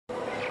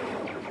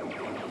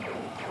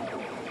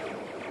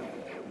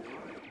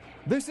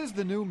This is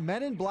the new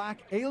Men in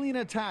Black Alien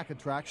Attack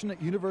attraction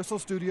at Universal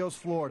Studios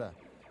Florida.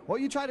 What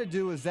you try to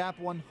do is zap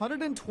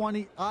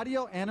 120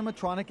 audio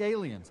animatronic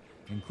aliens,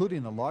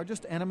 including the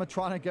largest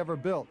animatronic ever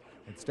built.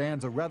 It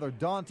stands a rather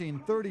daunting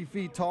 30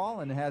 feet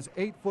tall and has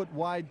 8-foot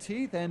wide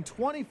teeth and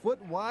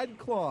 20-foot wide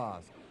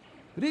claws.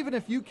 But even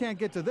if you can't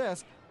get to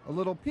this, a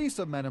little piece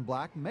of Men in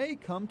Black may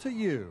come to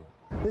you.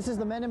 This is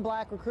the Men in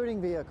Black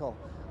recruiting vehicle.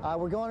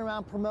 We're going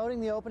around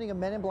promoting the opening of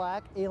Men in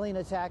Black Alien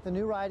Attack, the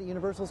new ride at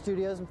Universal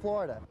Studios in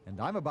Florida.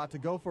 And I'm about to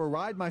go for a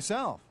ride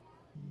myself.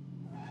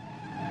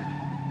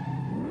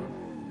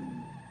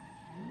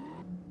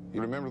 You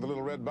remember the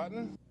little red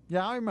button?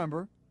 Yeah, I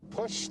remember.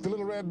 Push the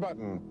little red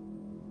button.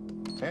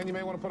 And you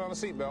may want to put on a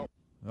seatbelt.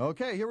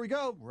 Okay, here we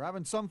go. We're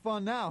having some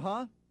fun now,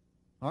 huh?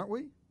 Aren't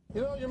we?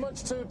 You know, you're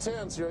much too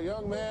tense. You're a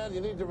young man. You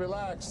need to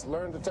relax.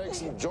 Learn to take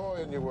some joy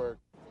in your work.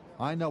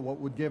 I know what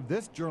would give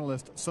this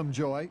journalist some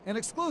joy, an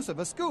exclusive,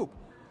 a scoop.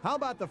 How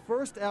about the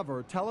first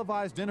ever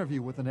televised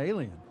interview with an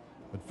alien?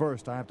 But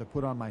first, I have to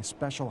put on my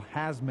special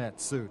hazmat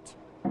suit.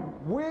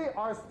 We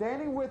are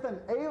standing with an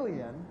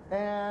alien,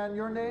 and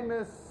your name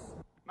is...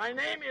 My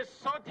name is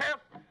Sotef,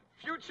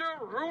 future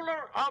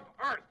ruler of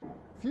Earth.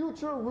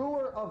 Future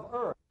ruler of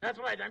Earth. That's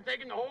right, I'm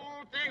taking the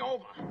whole thing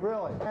over.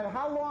 Really? And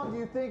how long do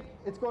you think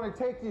it's going to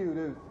take you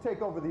to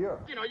take over the Earth?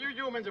 You know, you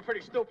humans are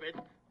pretty stupid,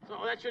 so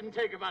that shouldn't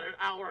take about an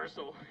hour or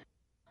so.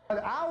 An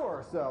hour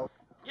or so?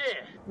 Yeah.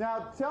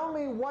 Now, tell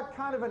me what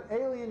kind of an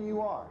alien you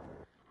are.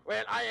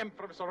 Well, I am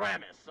from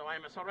Ceramis, so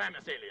I'm a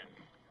Ceramis alien.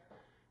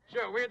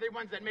 Sure, we're the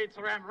ones that made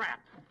Ceram wrap.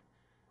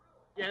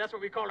 Yeah, that's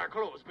what we call our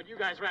clothes, but you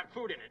guys wrap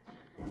food in it.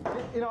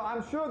 You know,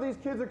 I'm sure these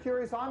kids are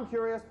curious. I'm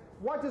curious.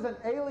 What does an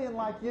alien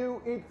like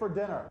you eat for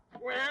dinner?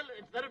 Well,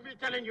 instead of me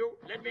telling you,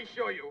 let me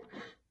show you.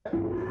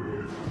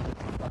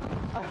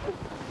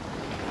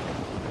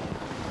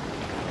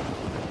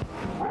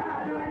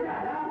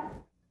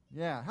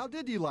 Yeah, how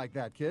did you like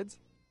that, kids?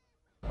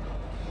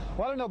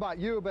 Well, I don't know about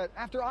you, but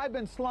after I've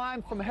been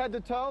slimed from head to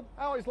toe,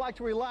 I always like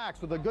to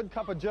relax with a good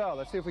cup of joe.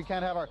 Let's see if we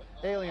can't have our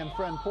alien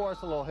friend pour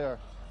us a little here.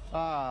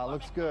 Ah,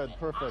 looks good.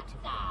 Perfect.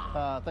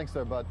 Thanks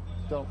there, bud.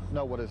 Don't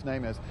know what his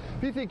name is.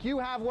 If you think you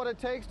have what it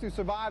takes to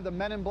survive the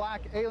Men in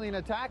Black alien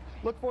attack,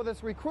 look for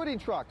this recruiting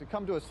truck to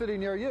come to a city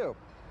near you.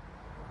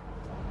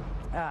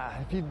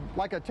 If you'd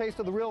like a taste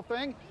of the real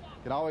thing,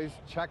 you can always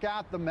check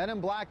out the Men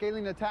in Black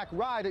Alien Attack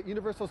ride at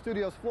Universal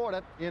Studios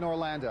Florida in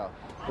Orlando.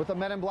 With the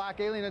Men in Black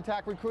Alien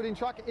Attack recruiting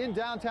truck in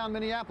downtown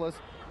Minneapolis,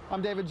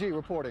 I'm David G.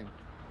 reporting.